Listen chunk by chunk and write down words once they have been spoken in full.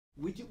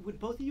Would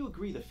both of you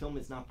agree the film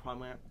is not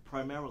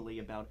primarily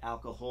about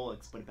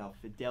alcoholics, but about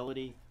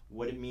fidelity,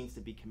 what it means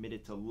to be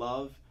committed to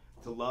love,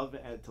 to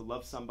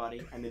love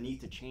somebody, and the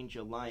need to change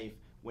your life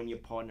when your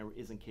partner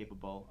isn't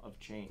capable of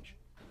change?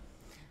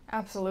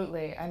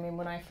 Absolutely. I mean,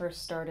 when I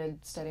first started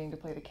studying to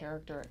play the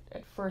character,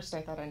 at first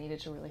I thought I needed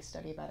to really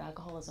study about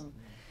alcoholism.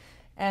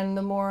 And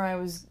the more I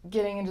was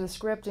getting into the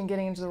script and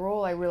getting into the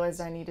role, I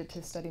realized I needed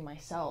to study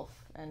myself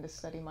and to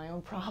study my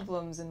own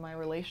problems and my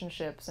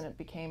relationships, and it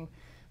became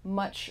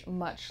much,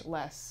 much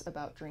less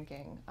about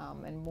drinking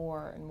and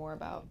more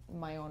about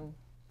my own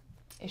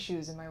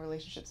issues and my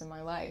relationships in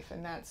my life.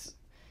 And that's,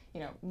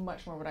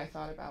 much more what I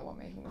thought about while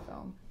making the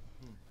film.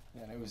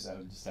 Yeah, and I would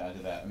just add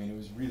to that. I mean, it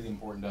was really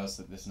important to us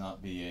that this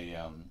not be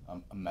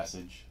a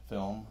message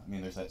film. I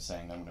mean, there's that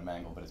saying that I'm going to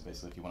mangle, but it's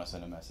basically if you want to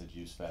send a message,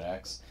 use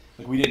FedEx.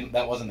 Like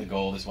that wasn't the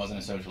goal. This wasn't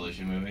a social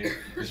issue movie.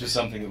 This was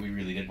something that we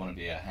really did want to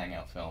be a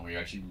hangout film where you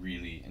actually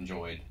really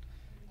enjoyed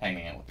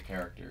hanging out with the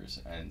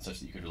characters and such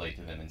that you could relate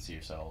to them and see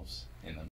yourselves in them.